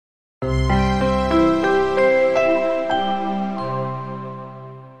Hello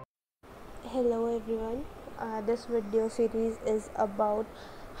everyone, this video series is about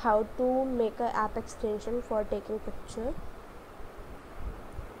how to make an app extension for taking picture.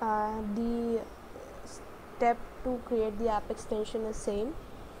 The step to create the app extension is same.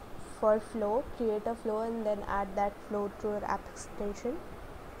 For flow, create a flow and then add that flow to your app extension.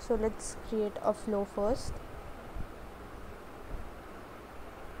 So let's create a flow first.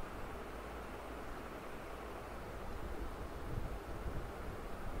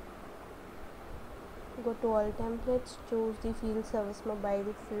 Go to all templates, choose the field service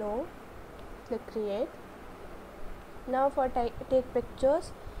mobile flow, click create. Now for take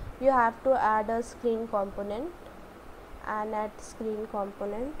pictures, you have to add a screen component and add screen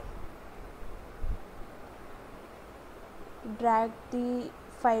component. Drag the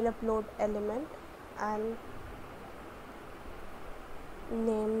file upload element and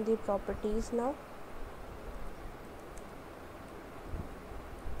name the properties now.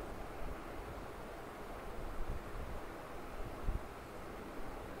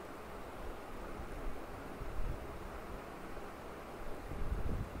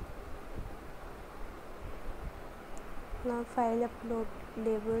 Now file upload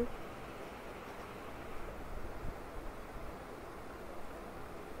label,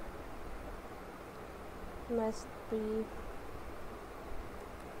 must be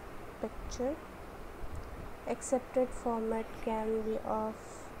picture. Accepted format can be of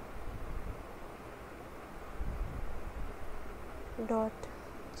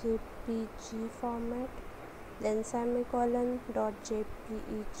 .jpg format, then semicolon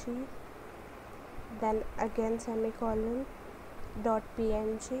 .jpeg, then again semicolon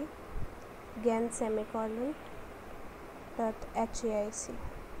 .png, again semicolon .heic.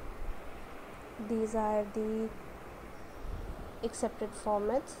 These are the accepted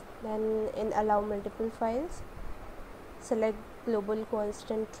formats. Then in allow multiple files, select global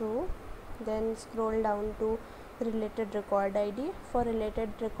constant true, then scroll down to related record id. For related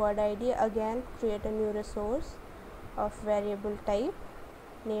record id, again create a new resource of variable type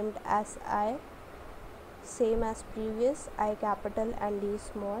named as I, same as previous, I capital and D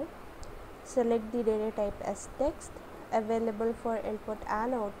small. Select the data type as text, available for input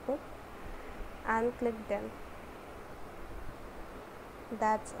and output, and click done.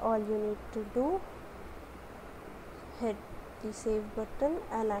 That's all you need to do. Hit the save button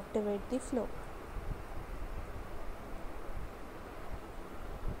and activate the flow.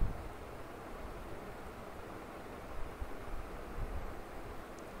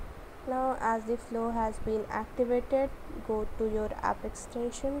 Now as the flow has been activated, go to your app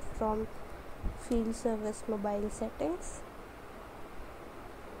extension from field service mobile settings.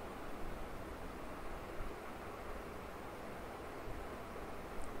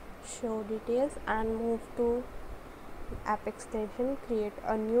 Show details and move to app extension. Create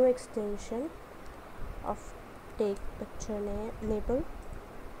a new extension of take picture label.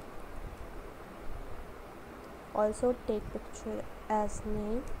 Also take picture as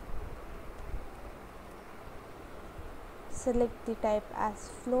name. Select the type as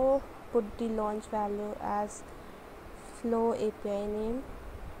flow, put the launch value as flow API name,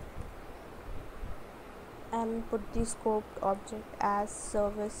 and put the scoped object as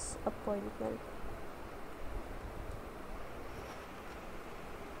service appointment.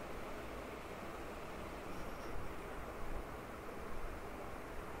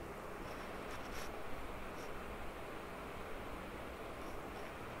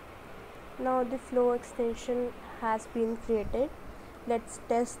 Now the flow extension has been created. Let's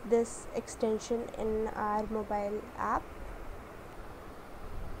test this extension in our mobile app.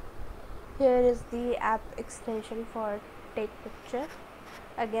 Here is the app extension for take picture.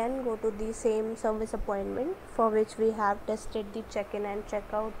 Again, go to the same service appointment for which we have tested the check-in and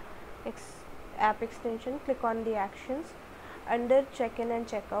check-out app extension. Click on the actions. Under check-in and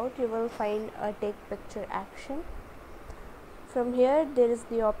check-out, you will find a take picture action. From here, there is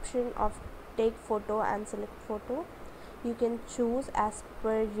the option of take photo and select photo. You can choose as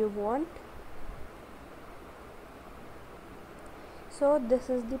per you want. So this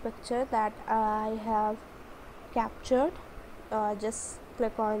is the picture that I have captured. Just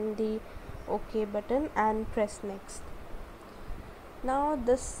click on the OK button and press next. Now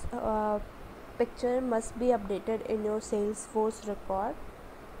this picture must be updated in your Salesforce record.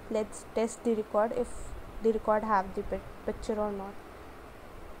 Let's test the record if the record have the picture or not.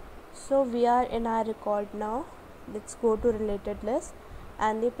 So we are in our record now. Let's go to related list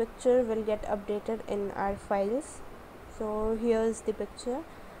and the picture will get updated in our files. So here is the picture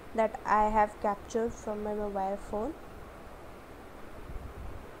that I have captured from my mobile phone.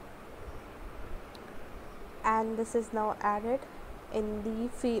 and this is now added in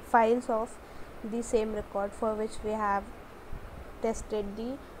the files of the same record for which we have tested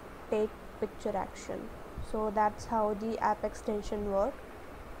the take picture action. So that's how the app extension work.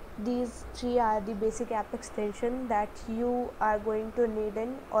 These three are the basic app extension that you are going to need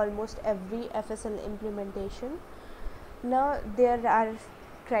in almost every FSL implementation. Now there are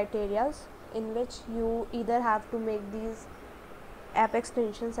criteria in which you either have to make these app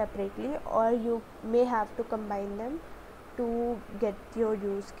extensions separately, or you may have to combine them to get your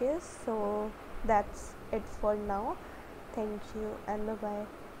use case. So that's it for now. Thank you and bye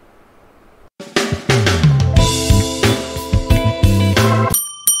bye.